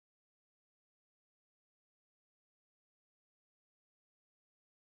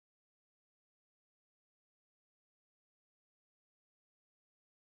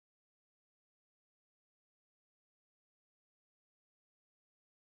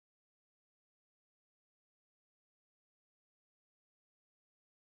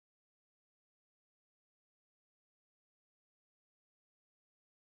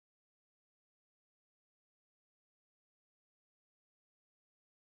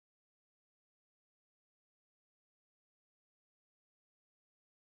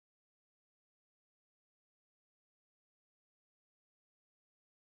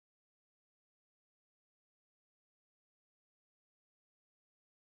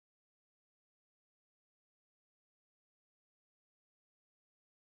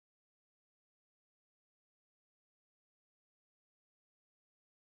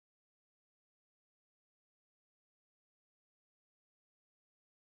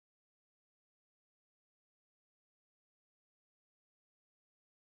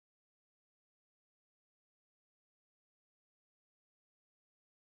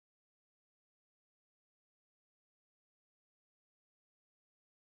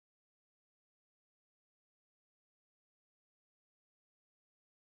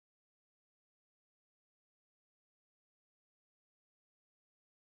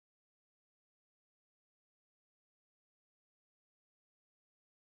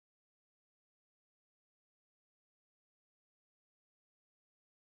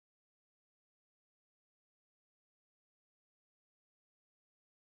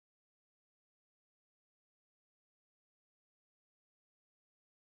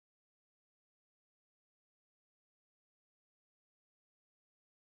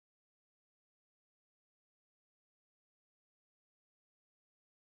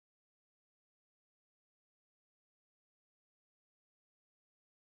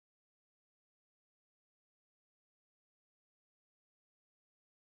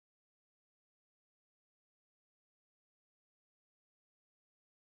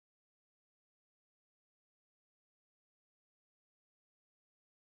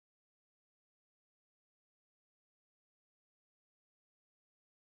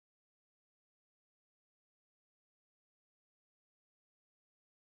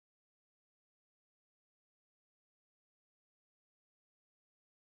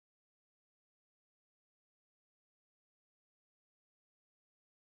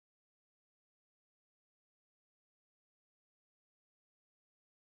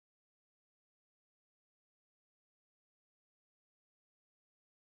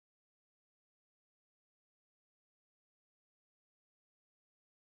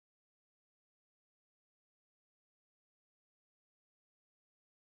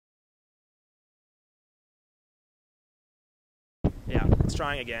It's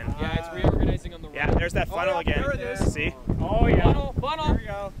trying again. Yeah, it's reorganizing on the right. Yeah, there's that funnel again. There it is. See? Oh yeah. Funnel. There we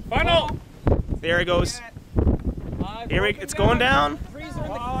go. Funnel. There it goes. Here it's going down.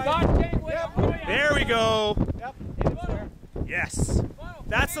 There we go. Yep. It's there. Yes.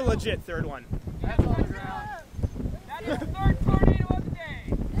 That's a legit third one. That's on the ground. That is the third tornado of the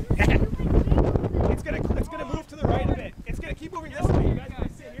day. It's gonna move to the right a bit. It's gonna keep moving this way. You guys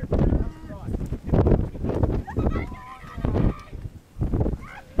gotta sit here.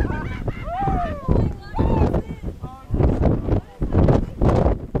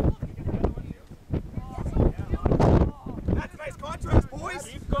 That's a nice contrast, boys.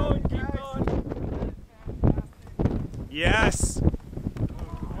 Keep going, keep going. Yes.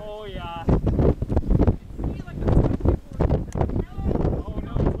 Oh yeah.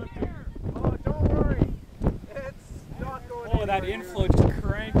 Oh, that inflow just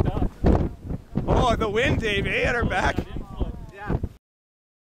cranked up. Oh, the wind, Dave, at our back. Yeah.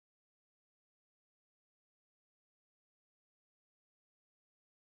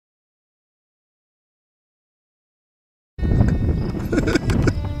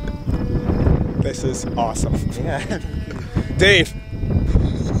 This is awesome. Yeah. Dave.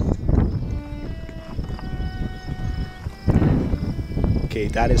 Okay,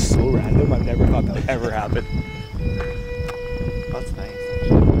 that is so random. I've never thought that would ever happen. That's nice.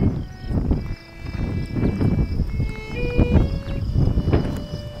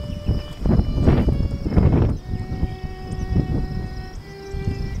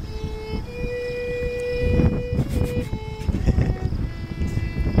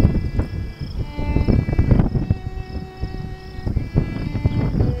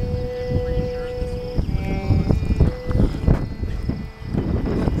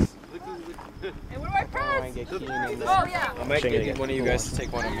 Oh yeah. I might get one of you guys to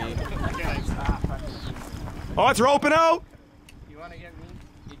take one of me. Oh, it's roping out. You want to get me?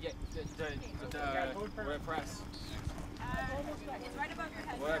 You get the press. It's right above your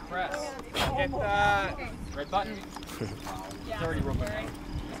head. Where I press. Hit the right button. It's already roping out.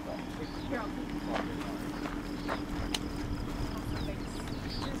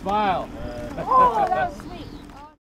 Smile. Oh, that's